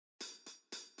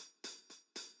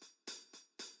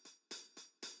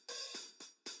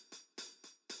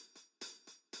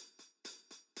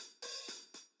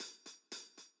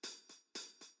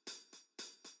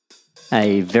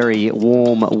A very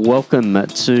warm welcome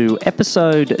to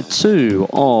episode 2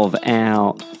 of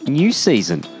our new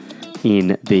season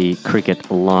in the Cricket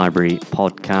Library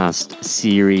podcast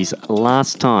series.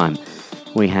 Last time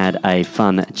we had a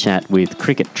fun chat with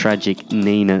cricket tragic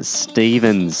Nina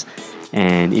Stevens,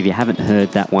 and if you haven't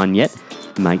heard that one yet,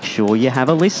 make sure you have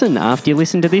a listen after you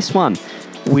listen to this one,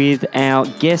 with our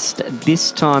guest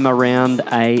this time around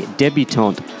a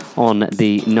debutante on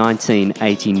the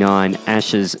 1989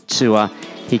 Ashes tour.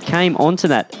 He came onto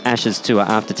that Ashes tour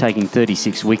after taking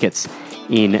 36 wickets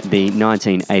in the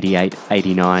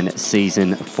 1988-89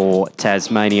 season for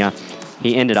Tasmania.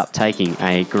 He ended up taking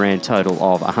a grand total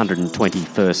of 120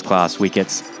 first-class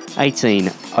wickets,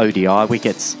 18 ODI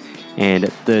wickets,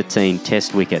 and 13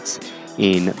 Test wickets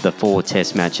in the 4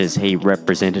 Test matches he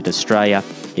represented Australia.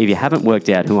 If you haven't worked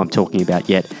out who I'm talking about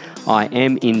yet, I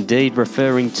am indeed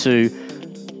referring to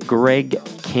Greg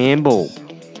Campbell.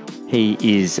 He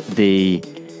is the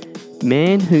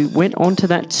man who went onto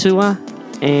that tour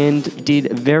and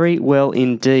did very well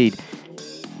indeed.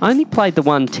 Only played the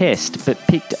 1 Test, but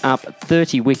picked up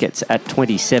 30 wickets at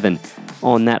 27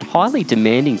 on that highly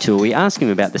demanding tour. We asked him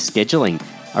about the scheduling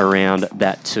around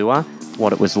that tour,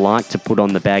 what it was like to put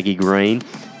on the baggy green.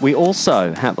 We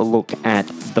also have a look at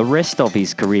the rest of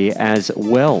his career as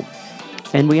well.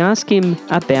 And we ask him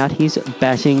about his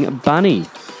batting bunny.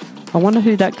 I wonder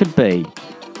who that could be.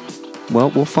 Well,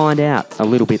 we'll find out a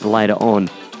little bit later on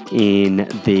in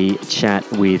the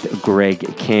chat with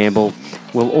Greg Campbell.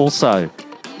 We'll also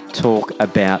talk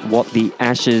about what the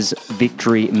Ashes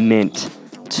victory meant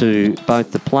to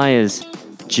both the players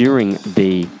during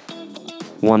the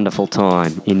wonderful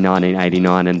time in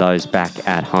 1989 and those back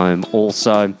at home.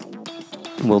 Also,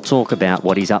 we'll talk about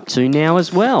what he's up to now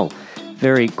as well.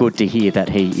 Very good to hear that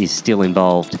he is still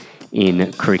involved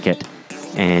in cricket,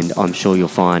 and I'm sure you'll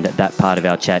find that part of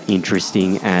our chat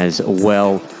interesting as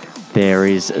well. There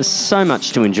is so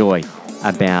much to enjoy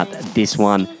about this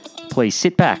one. Please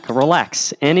sit back,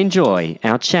 relax, and enjoy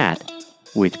our chat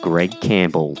with Greg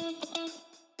Campbell.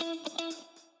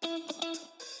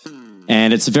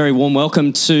 And it's a very warm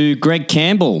welcome to Greg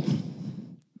Campbell.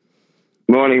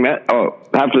 Morning, Matt. Oh,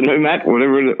 afternoon, Matt.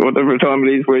 Whatever time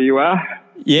it is where you are.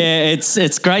 Yeah,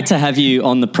 it's great to have you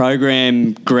on the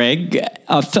program, Greg.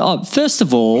 First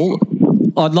of all,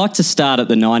 I'd like to start at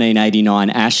the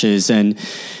 1989 Ashes, and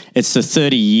it's the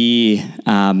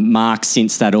 30-year mark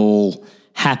since that all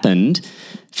happened.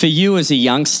 For you as a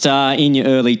youngster in your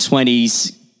early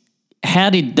 20s,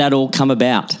 how did that all come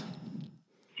about?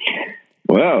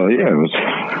 Well, yeah, it was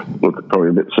probably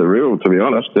a bit surreal, to be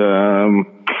honest.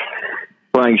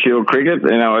 Playing Shield cricket,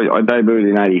 I debuted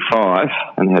in 85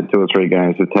 and had 2 or 3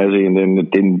 games with Tassie, and then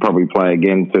didn't probably play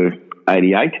again to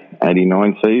 88,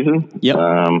 89 season. Yep.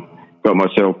 Got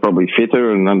myself probably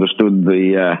fitter and understood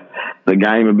the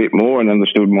game a bit more and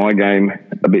understood my game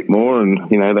a bit more. And,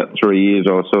 that 3 years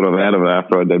I was sort of out of it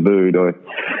after I debuted,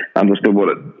 I understood what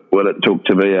it took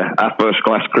to be a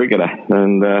first-class cricketer.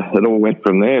 And it all went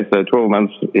from there. So 12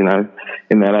 months, in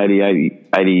that 88,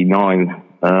 89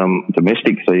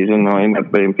 domestic season, I ended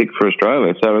up being picked for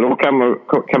Australia. So it all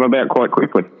come about quite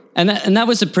quickly. And that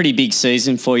was a pretty big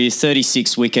season for you,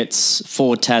 36 wickets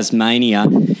for Tasmania.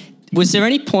 Was there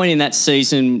any point in that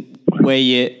season where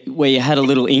you had a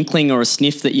little inkling or a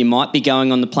sniff that you might be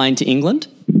going on the plane to England?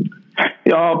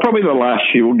 Yeah, probably the last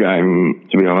Shield game,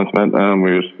 to be honest, Matt.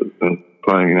 We were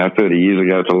playing 30 years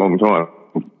ago. It's a long time.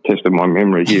 Tested my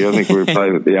memory here. I think we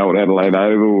played at the old Adelaide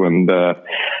Oval, and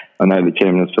I know the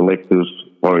chairman of selectors,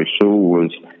 Laurie Sewell,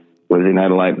 was in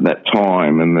Adelaide at that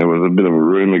time, and there was a bit of a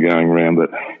rumour going around that,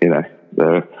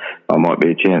 I might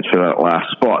be a chance for that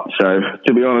last spot. So,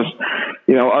 to be honest,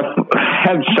 I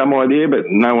had some idea, but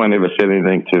no one ever said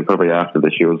anything to probably after the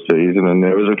Shield season. And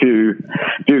there was a few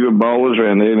good bowlers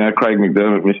around there. Craig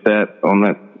McDermott missed out on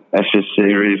that Ashes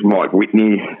series. Mike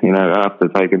Whitney, after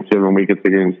taking 7 wickets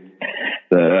against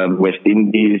the West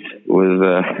Indies, was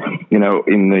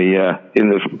in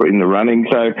the running.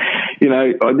 So,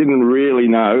 I didn't really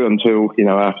know until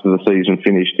after the season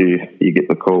finished, you get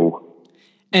the call.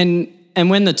 And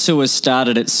when the tour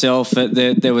started itself,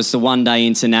 there was the one-day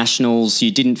internationals.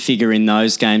 You didn't figure in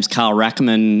those games. Carl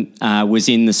Rackerman was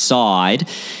in the side.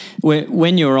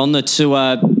 When you were on the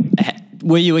tour,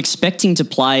 were you expecting to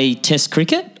play Test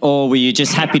cricket, or were you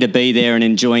just happy to be there and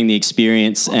enjoying the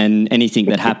experience, and anything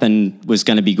that happened was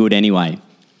going to be good anyway?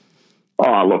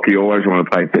 Oh, look, you always want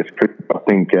to play Test cricket. I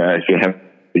think if you have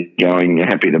going, you're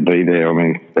happy to be there. I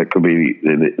mean, that could be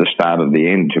the start of the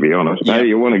end, to be honest. Yeah.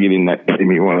 You want to get in that team.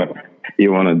 You want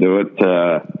you want to do it.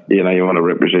 You want to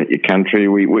represent your country.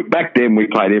 We back then we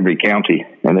played every county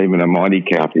and even a mighty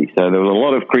county. So there was a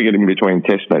lot of cricket in between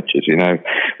test matches.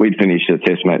 We'd finish the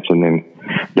test match and then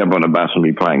jump on a bus and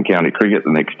be playing county cricket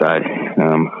the next day.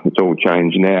 It's all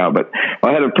changed now, but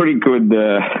I had a pretty good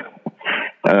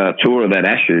tour of that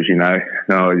Ashes.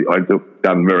 I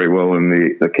done very well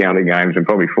in the county games and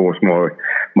probably forced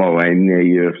my way in there.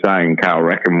 You're saying Carl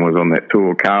Rackham was on that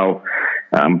tour. Carl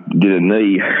did a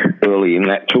knee early in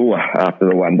that tour after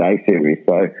the one-day series,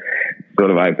 so sort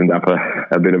of opened up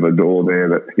a bit of a door there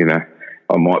that,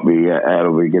 I might be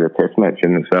able to get a test match,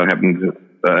 and so it happens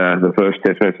the first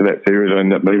test match of that series I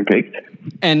ended up being picked.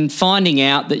 And finding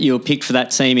out that you were picked for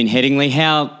that team in Headingley,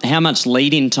 how much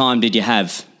lead-in time did you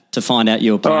have to find out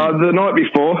you were playing? The night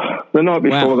before.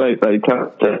 Wow. They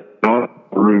cut a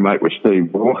roommate with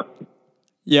Steve Waugh.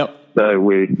 Yep. So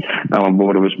on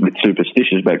board, it was a bit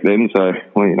superstitious back then. So,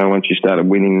 once you started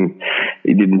winning,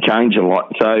 it didn't change a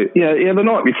lot. So, the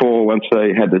night before, once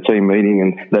they had the team meeting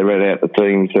and they read out the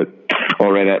teams I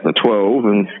read out the 12,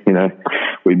 and,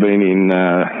 we'd been in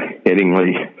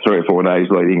Headingley 3 or 4 days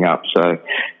leading up. So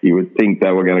you would think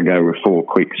they were going to go with 4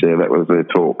 quicks there. That was their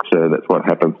talk. So that's what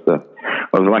happened. So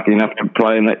I was lucky enough to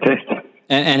play in that test.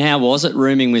 And how was it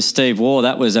rooming with Steve Waugh?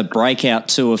 That was a breakout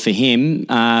tour for him.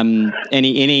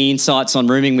 Any insights on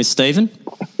rooming with Stephen?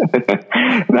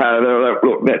 No,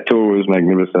 look, that tour was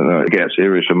magnificent. Breakout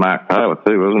series for Mark Taylor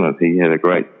too, wasn't it? He had a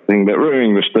great thing. But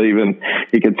rooming with Stephen,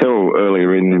 you could tell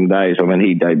earlier in them days,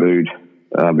 he debuted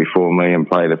before me and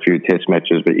played a few test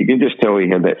matches, but you could just tell he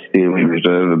had that steely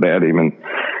reserve about him, and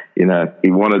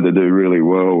he wanted to do really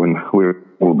well, and we were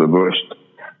all the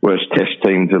worst test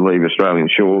team to leave Australian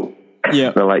shore.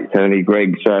 Yeah, the late Tony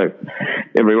Gregg. So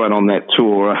everyone on that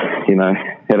tour,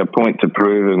 had a point to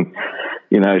prove, and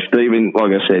Stephen,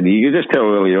 like I said, you could just tell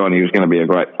early on he was going to be a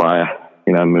great player,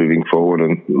 moving forward,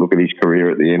 and look at his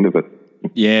career at the end of it.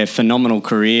 Yeah, phenomenal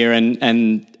career,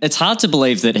 and it's hard to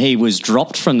believe that he was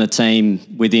dropped from the team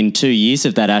within 2 years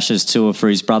of that Ashes tour for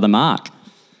his brother Mark.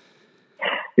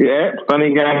 Yeah, it's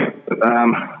funny game.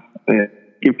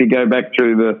 If you go back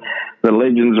through the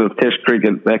legends of Test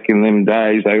cricket back in them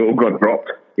days, they all got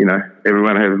dropped.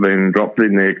 Everyone has been dropped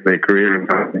in their career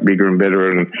and bigger and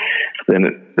better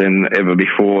than ever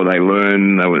before. They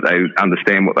learn, they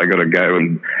understand what they got to go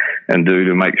and do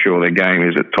to make sure their game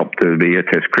is at top to be a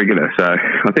Test cricketer. So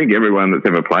I think everyone that's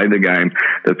ever played the game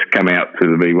that's come out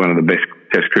to be one of the best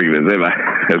Test cricketers ever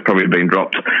has probably been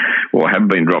dropped or have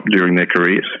been dropped during their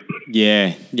careers.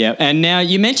 Yeah. And now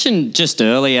you mentioned just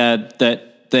earlier that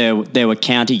there were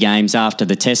county games after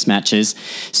the test matches.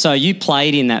 So you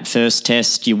played in that first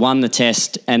test, you won the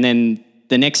test, and then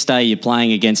the next day you're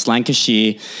playing against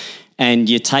Lancashire and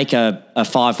you take a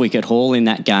 5-wicket haul in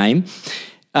that game.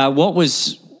 What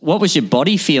was your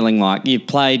body feeling like? You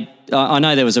played, I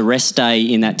know there was a rest day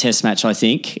in that test match, I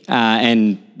think,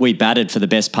 and we batted for the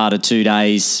best part of 2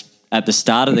 days at the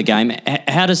start of the game.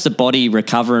 How does the body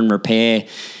recover and repair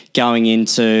going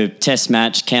into test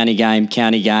match, county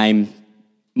game,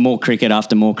 more cricket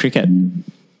after more cricket?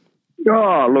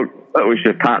 Oh, look, that was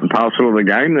just part and parcel of the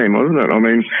game then, wasn't it? I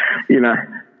mean,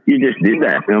 you just did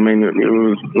that. I mean, it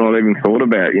was not even thought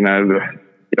about.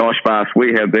 The ice bath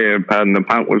we had there, pardon the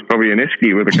pun, was probably an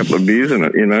esky with a couple of beers in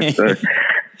it,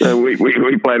 So we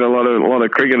played a lot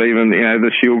of cricket. Even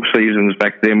the Shield seasons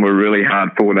back then were really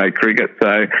hard 4-day cricket.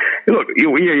 So look,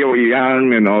 you were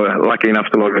young, and I was lucky enough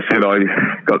to, like I said, I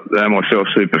got myself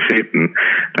super fit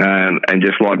and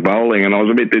just like bowling. And I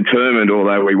was a bit determined,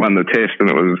 although we won the test, and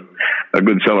it was a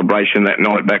good celebration that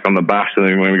night back on the bus. And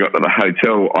then when we got to the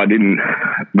hotel, I didn't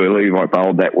believe I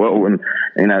bowled that well, and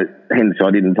hence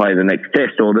I didn't play the next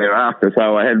test or thereafter.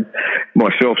 So I had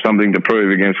myself something to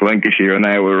prove against Lancashire, and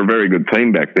they were a very good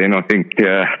team back then. I think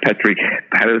Patrick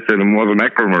Patterson and Wasm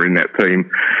Akram were in that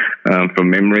team from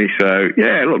memory. So,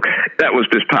 yeah, look, that was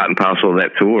just part and parcel of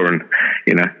that tour, and,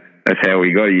 that's how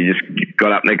we got. You just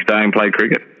got up next day and played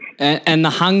cricket. And the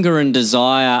hunger and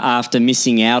desire after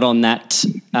missing out on that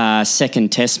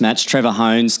second test match, Trevor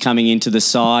Hohns coming into the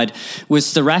side,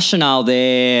 was the rationale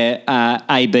there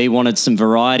AB wanted some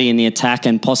variety in the attack,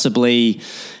 and possibly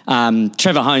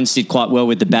Trevor Hohns did quite well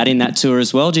with the bat in that tour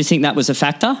as well. Do you think that was a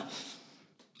factor?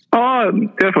 Oh,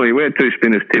 definitely. We had two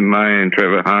spinners, Tim May and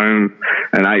Trevor Hohns,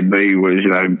 and AB was,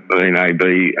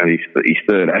 AB and his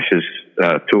third Ashes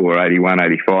tour, 81,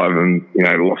 85, and,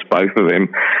 lost both of them,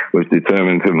 was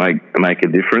determined to make a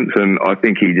difference. And I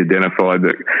think he identified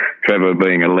that Trevor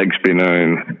being a leg spinner,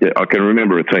 and I can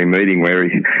remember a team meeting where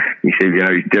he said,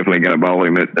 he's definitely going to bowl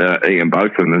him at Ian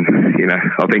Botham. And,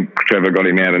 I think Trevor got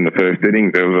him out in the first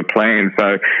innings. There was a plan.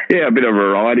 So, yeah, a bit of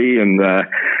variety, and,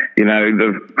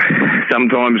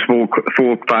 sometimes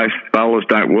four fast bowlers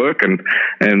don't work, and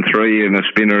three and a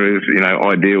spinner is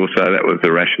ideal. So that was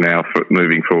the rationale for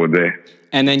moving forward there.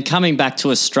 And then coming back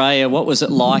to Australia, what was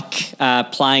it like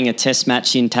playing a test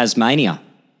match in Tasmania?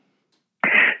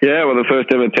 Yeah, well, the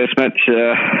first ever test match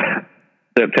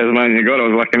that Tasmania got, I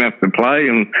was lucky enough to play,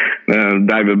 and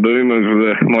David Boom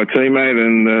was my teammate,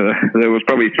 and there was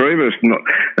probably three of us.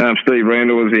 Steve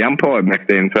Randall was the umpire back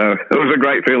then, so it was a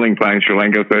great feeling playing Sri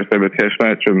Lanka first ever test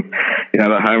match, and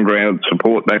the home ground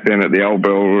support back then at the old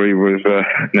Bellery was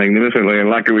magnificently, and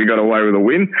lucky we got away with a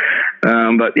win.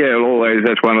 But yeah, always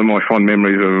that's one of my fond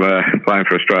memories of playing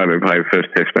for Australia, playing the first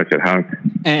test match at home.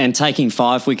 And taking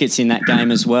 5 wickets in that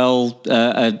game as well.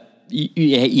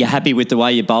 You're happy with the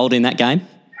way you bowled in that game?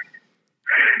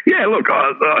 Yeah, look,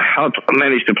 I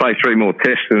managed to play 3 more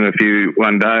tests in a few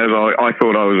one days. I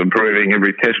thought I was improving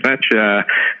every test match.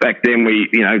 Back then,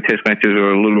 test matches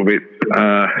were a little bit,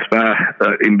 a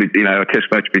test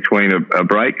match between a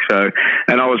break. So,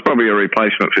 and I was probably a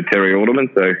replacement for Terry Alderman.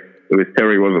 So if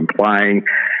Terry wasn't playing,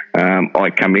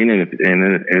 I'd come in, and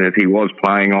if he was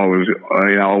playing, I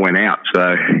went out.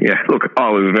 So yeah, look, I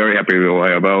was very happy with the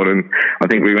way I bowled, and I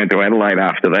think we went to Adelaide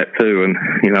after that too, and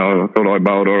I thought I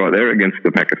bowled all right there against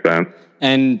the Pakistan.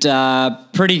 And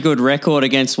pretty good record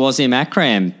against Wasim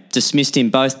Akram. Dismissed him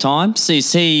both times. So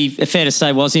is he fair to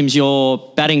say Wasim's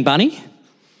your batting bunny?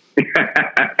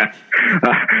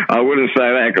 I wouldn't say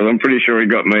that because I'm pretty sure he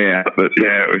got me out. But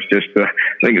yeah, it was just, I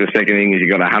think the second innings he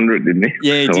got 100, didn't he?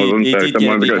 Yeah, he did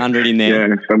get a big 100 in there.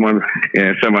 Yeah,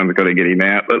 someone's got to get him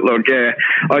out. But look, yeah,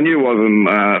 I knew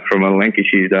Wasm from a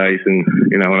Lancashire days, and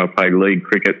when I played league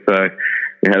cricket, so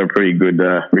we had a pretty good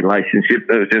relationship.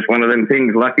 It was just one of them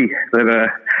things. Lucky that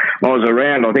I was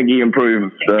around. I think he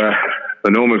improved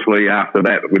enormously after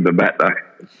that with the bat, though.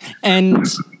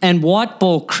 And white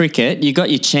ball cricket, you got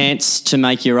your chance to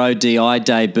make your ODI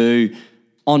debut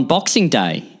on Boxing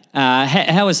Day.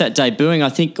 How was that debuting? I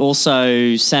think also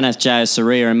Sanath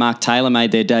Jayasuriya and Mark Taylor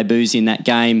made their debuts in that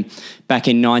game back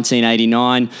in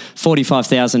 1989.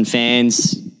 45,000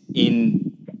 fans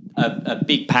in a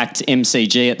big packed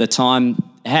MCG at the time.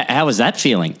 How was that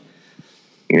feeling?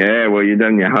 Yeah, well, you've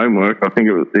done your homework. I think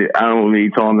it was the only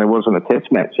time there wasn't a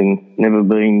test match, and never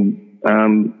been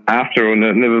after, and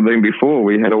never been before.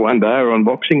 We had a one-dayer on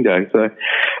Boxing Day, so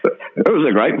it was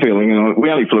a great feeling. And we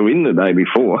only flew in the day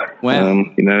before. Wow.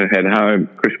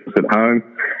 Had Christmas at home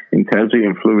in Tassie,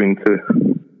 and flew into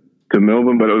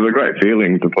Melbourne. But it was a great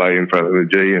feeling to play in front of the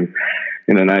G and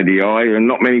in an ODI. And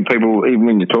not many people, even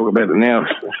when you talk about it now,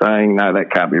 saying, no,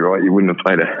 that can't be right. You wouldn't have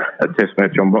played a test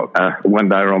match on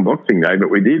one-dayer on Boxing Day, but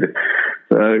we did.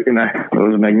 So, it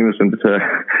was a magnificent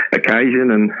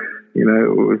occasion, and it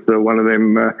was one of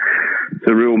them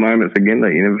surreal moments again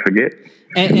that you never forget.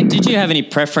 And did you have any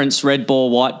preference, red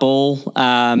ball, white ball?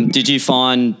 Did you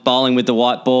find bowling with the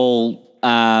white ball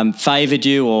favoured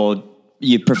you, or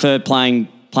you preferred playing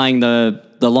the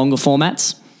longer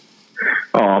formats?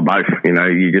 Oh, both.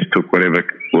 You just took whatever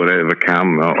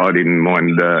come. I didn't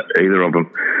mind either of them.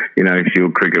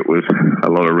 Field cricket was a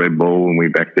lot of red ball,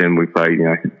 and back then we played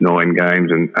 9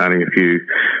 games and only a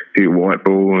few white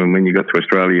ball. And when you got to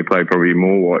Australia, you played probably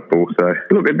more white ball. So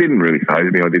look, it didn't really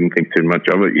faze me. I didn't think too much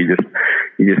of it. You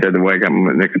just had to wake up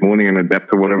the next morning and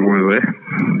adapt to whatever was there.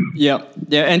 Yep.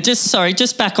 Yeah. And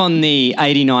just back on the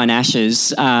 89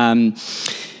 Ashes.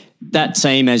 That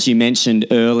team, as you mentioned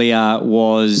earlier,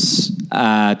 was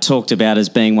talked about as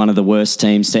being one of the worst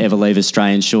teams to ever leave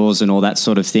Australian shores and all that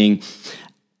sort of thing.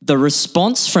 The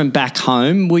response from back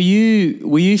home, were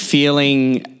you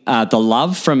feeling the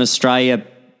love from Australia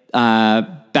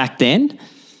back then?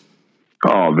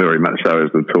 Oh, very much so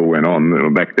as the tour went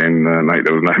on. Back then, mate,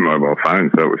 there was no mobile phone,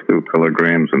 so it was still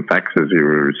telegrams and faxes you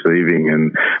were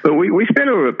receiving. But we spent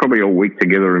probably a week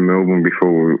together in Melbourne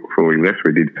before we left.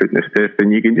 We did fitness tests,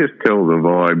 and you can just tell the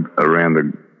vibe around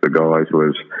the guys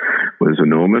was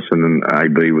enormous. And then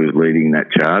AB was leading that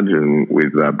charge, and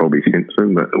with Bobby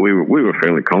Simpson. But we were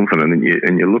fairly confident.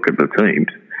 And you look at the teams.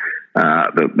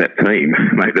 That team,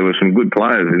 mate, there were some good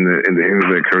players in the end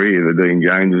of their career. The Dean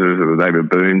Joneses, the David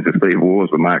Boones, the Steve Wars,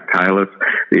 the Mark Taylors,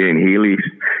 the Ian Healeys.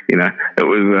 It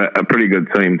was a pretty good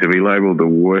team. To be labelled the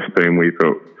worst team, we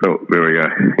felt very,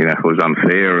 was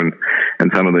unfair. And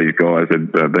some of these guys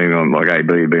had been on, like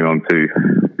AB, been on to,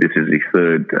 this is his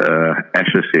third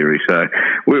Ashes series. So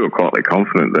we were quietly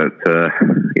confident that,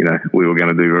 we were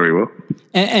going to do very well.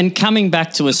 And coming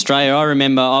back to Australia, I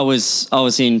remember I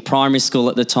was in primary school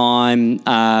at the time.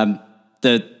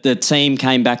 The team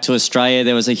came back to Australia.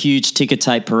 There was a huge ticker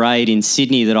tape parade in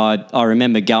Sydney that I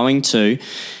remember going to,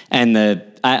 and the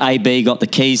AB got the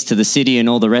keys to the city and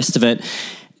all the rest of it.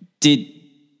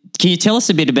 Can you tell us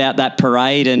a bit about that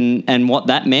parade and what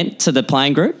that meant to the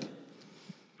playing group?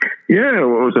 Yeah,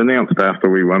 well, it was announced after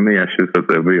we won the Ashes that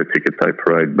there'll be a ticket tape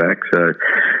parade back. So,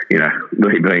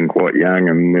 me being quite young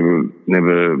and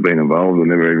never been involved and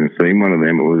never even seen one of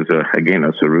them, it was, again,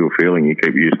 it's a real feeling. You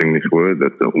keep using this word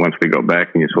that once we got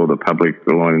back and you saw the public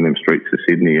lining them streets of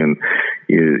Sydney and,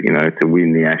 to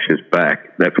win the Ashes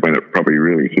back, that's when it probably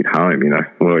really hit home,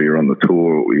 While you're on the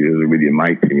tour with your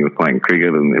mates and you were playing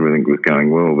cricket and everything was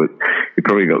going well, but you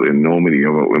probably got the enormity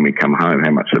of it when we come home,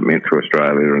 how much it meant to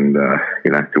Australia and,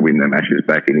 to win them Ashes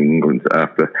back in England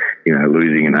after,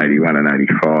 losing in 81 and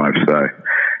 85. So,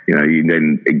 you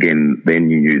then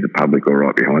you knew the public were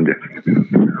right behind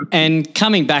you. And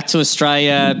coming back to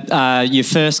Australia, your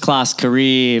first-class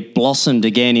career blossomed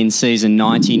again in season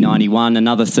 90-91,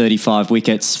 another 35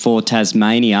 wickets for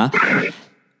Tasmania.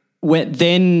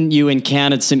 Then you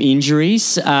encountered some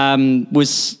injuries.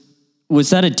 Was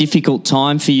that a difficult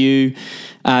time for you,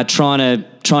 trying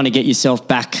to get yourself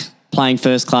back playing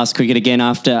first-class cricket again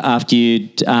after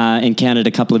you'd encountered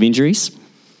a couple of injuries?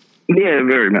 Yeah,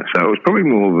 very much so. It was probably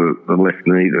more the left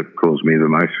knee that caused me the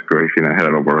most grief. I had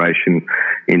an operation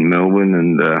in Melbourne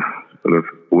and sort of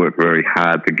worked very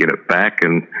hard to get it back.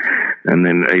 And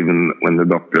then even when the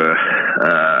doctor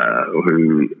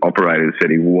who operated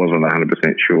said he wasn't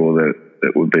 100% sure that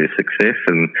it would be a success,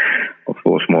 and I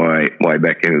forced my way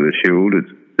back into the Shield.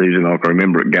 Season, I can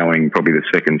remember it going probably the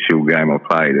second Shield game I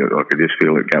played. I could just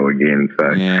feel it go again.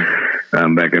 So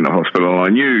back in the hospital, I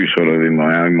knew sort of in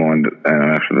my own mind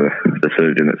after the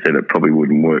surgeon that said it probably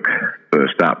wouldn't work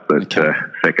first up, but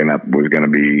second up was going to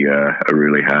be a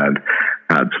really hard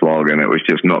slog, and it was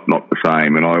just not the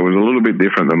same. And I was a little bit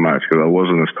different than most because I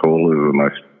wasn't as tall as the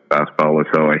most fast bowler,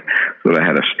 so I sort of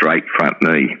had a straight front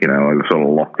knee. I sort of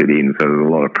locked it in, so there was a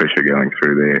lot of pressure going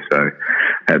through there. So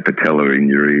I had patellar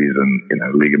injuries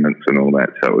and ligaments and all that,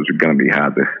 so it was going to be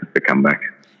hard to come back.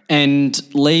 And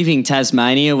leaving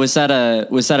Tasmania, was that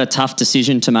a tough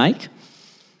decision to make?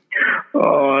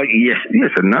 Oh, yes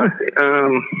and no.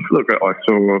 Look, I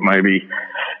saw maybe,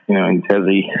 in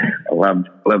Tassie, I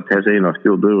loved Tassie and I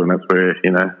still do, and that's where,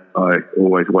 I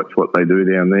always watch what they do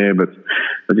down there, but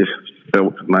I just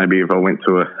felt maybe if I went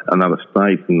to another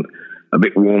state and a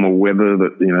bit warmer weather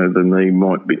that, the knee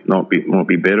might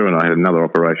be better, and I had another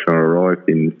operation. I arrived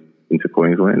into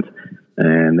Queensland.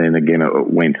 And then again, it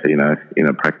went, in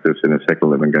a practice in a second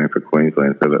 11 game for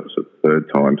Queensland, so that was the third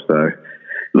time. So,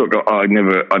 look, I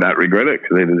don't regret it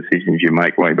because they're the decisions you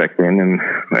make way back then, and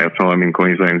our time in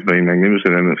Queensland's been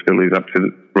magnificent, and it still is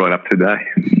right up to today.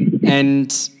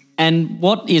 And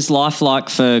what is life like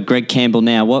for Greg Campbell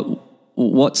now?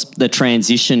 What's the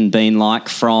transition been like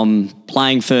from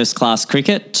playing first-class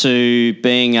cricket to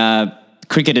being a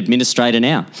cricket administrator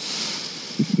now?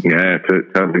 Yeah,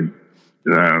 totally.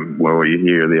 Well, you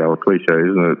hear the old cliche,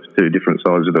 isn't it? It's two different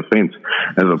sides of the fence.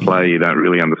 As a player, you don't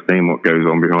really understand what goes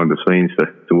on behind the scenes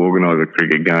to organise a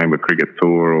cricket game, a cricket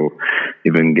tour, or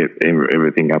even get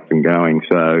everything up and going.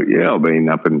 So, yeah, I've been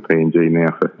up in PNG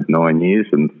now for 9 years,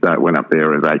 and went up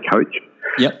there as a coach.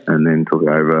 Yep. And then took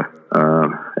over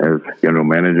as general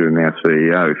manager and now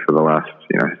CEO for the last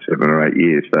 7 or 8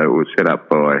 years. So it was set up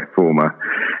by former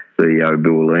CEO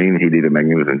Bill Lean. He did a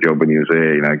magnificent job when he was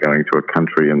there, going to a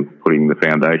country and putting the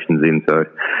foundations in. So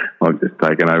I've just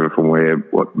taken over from where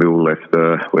Bill left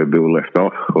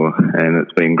off, and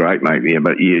it's been great, mate. Yeah,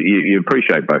 but you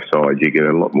appreciate both sides. You get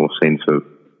a lot more sense of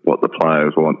what the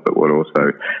players want, but what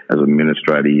also, as an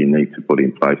administrator, you need to put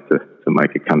in place to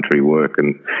make a country work.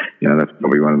 And, that's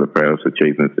probably one of the proudest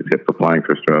achievements, except for playing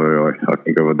for Australia, I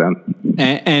think I've ever done.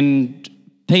 And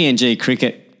PNG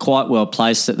cricket, quite well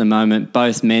placed at the moment,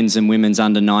 both men's and women's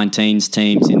under-19s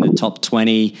teams in the top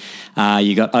 20.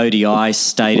 You got ODI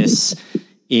status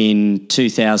in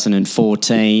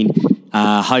 2014,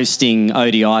 hosting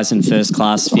ODIs and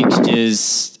first-class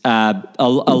fixtures. A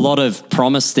lot of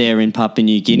promise there in Papua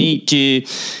New Guinea. Do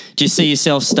you see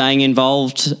yourself staying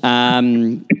involved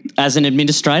as an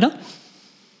administrator?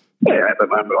 Yeah, at the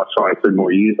moment I signed 2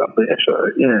 more years up there, so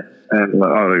yeah. And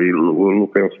I will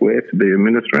look elsewhere to be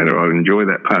administrator. I enjoy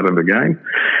that part of the game.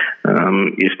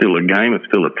 You're still a game, it's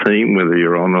still a team, whether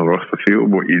you're on or off the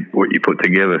field, what you put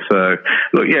together. So,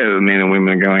 look, yeah, the men and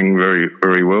women are going very,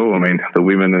 very well. I mean, the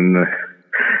women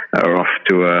are off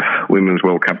to a Women's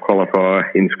World Cup qualifier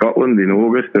in Scotland in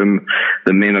August, and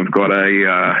the men have got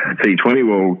a T20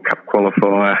 World Cup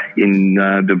qualifier in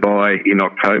Dubai in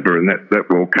October, and that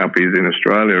World Cup is in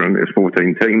Australia, and there's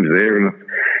 14 teams there, and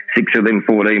 6 of them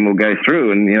 14 will go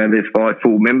through, and there's 5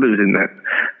 full members in that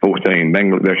 14: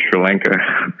 Bangladesh, Sri Lanka,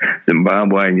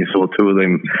 Zimbabwe, and you saw 2 of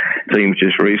them teams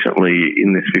just recently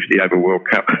in this 50 over World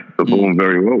Cup performed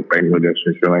very well, Bangladesh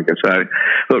and Sri Lanka. So,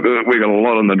 look, we've got a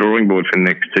lot on the drawing board for the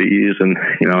next 2 years, and,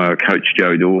 our coach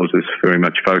Joe Dawes is very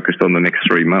much focused on the next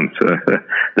 3 months.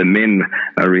 The men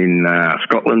are in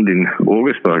Scotland in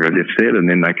August, like I just said, and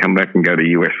then they come back and go to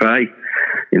USA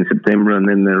in September, and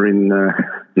then they're in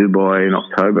Dubai in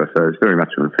October. So it's very much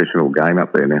a professional game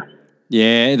up there now.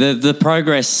 Yeah, the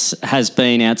progress has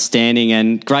been outstanding,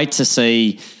 and great to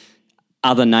see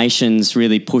other nations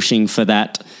really pushing for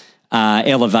that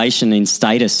elevation in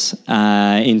status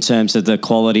in terms of the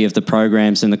quality of the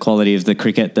programs and the quality of the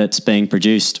cricket that's being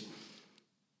produced.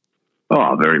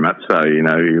 Oh, very much so.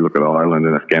 You look at Ireland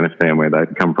and Afghanistan, where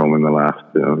they've come from in the last,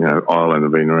 Ireland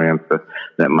have been around for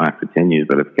that mark for 10 years,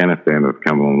 but Afghanistan have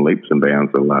come on leaps and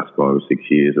bounds the last 5 or 6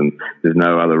 years, and there's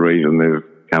no other reason there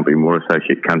can't be more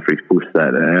associate countries push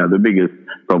that. The biggest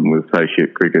problem with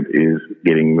associate cricket is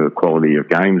getting the quality of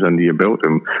games under your belt,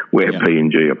 and where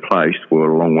PNG are placed, we're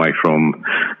a long way from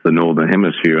the Northern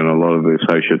Hemisphere, and a lot of the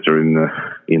associates are in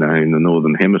the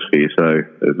Northern Hemisphere, so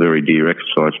it's a very dear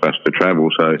exercise for us to travel.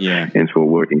 So hence we're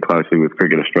working closely with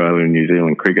Cricket Australia and New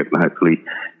Zealand Cricket, and hopefully,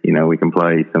 we can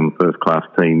play some first-class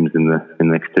teams in the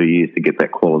next 2 years to get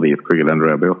that quality of cricket under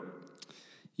our belt.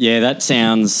 Yeah, that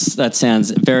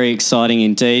sounds very exciting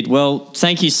indeed. Well,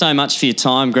 thank you so much for your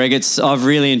time, Greg. I've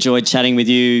really enjoyed chatting with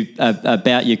you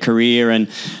about your career, and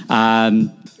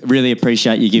really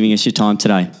appreciate you giving us your time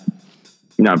today.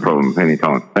 No problem,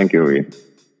 anytime. Thank you, Ian.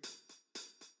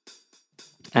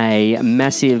 A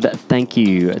massive thank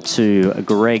you to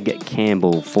Greg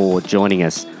Campbell for joining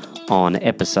us on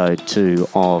episode 2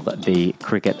 of the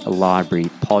Cricket Library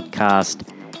podcast.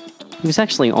 He was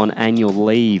actually on annual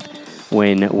leave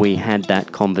when we had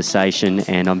that conversation,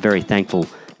 and I'm very thankful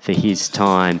for his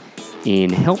time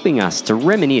in helping us to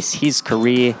reminisce his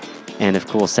career and, of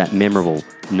course, that memorable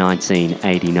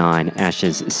 1989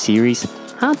 Ashes series.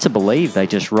 Hard to believe they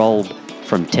just rolled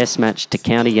from Test match to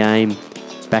county game,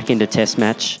 back into Test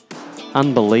match.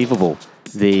 Unbelievable,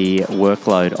 the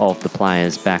workload of the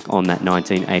players back on that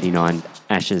 1989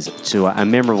 Ashes tour. A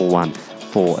memorable one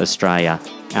for Australia.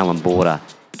 Alan Border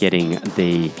getting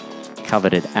the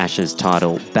coveted Ashes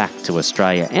title back to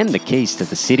Australia and the keys to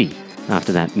the city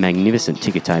after that magnificent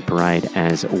ticker tape parade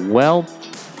as well.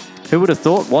 Who would have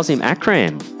thought Wasim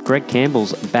Akram, Greg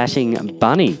Campbell's batting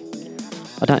bunny?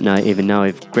 I don't even know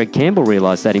if Greg Campbell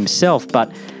realised that himself,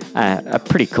 but a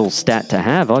pretty cool stat to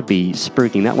have. I'd be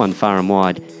spruiking that one far and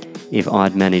wide if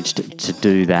I'd managed to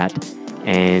do that.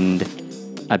 And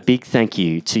a big thank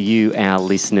you to you, our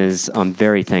listeners. I'm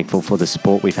very thankful for the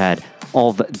support we've had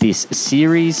of this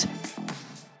series.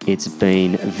 It's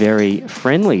been very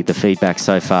friendly, the feedback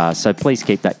so far, so please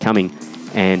keep that coming,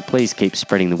 and please keep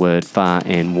spreading the word far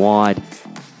and wide.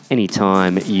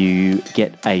 Anytime you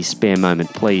get a spare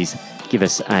moment, please give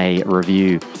us a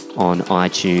review on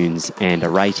iTunes and a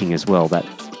rating as well. That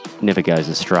never goes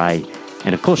astray.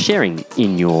 And of course, sharing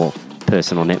in your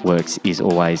personal networks is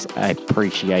always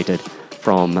appreciated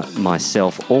from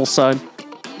myself also.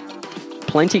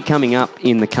 Plenty coming up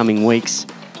in the coming weeks.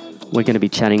 We're going to be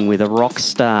chatting with a rock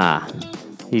star.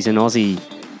 He's an Aussie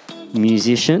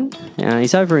musician.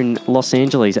 He's over in Los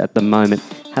Angeles at the moment.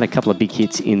 Had a couple of big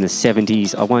hits in the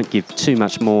 70s. I won't give too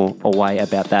much more away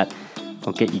about that.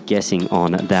 I'll get you guessing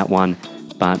on that one.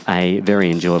 But a very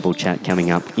enjoyable chat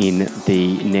coming up in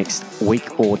the next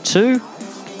week or two.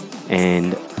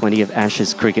 And plenty of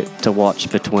Ashes cricket to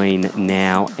watch between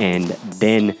now and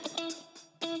then.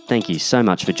 Thank you so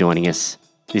much for joining us.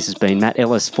 This has been Matt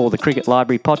Ellis for the Cricket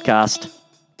Library podcast.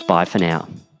 Bye for now.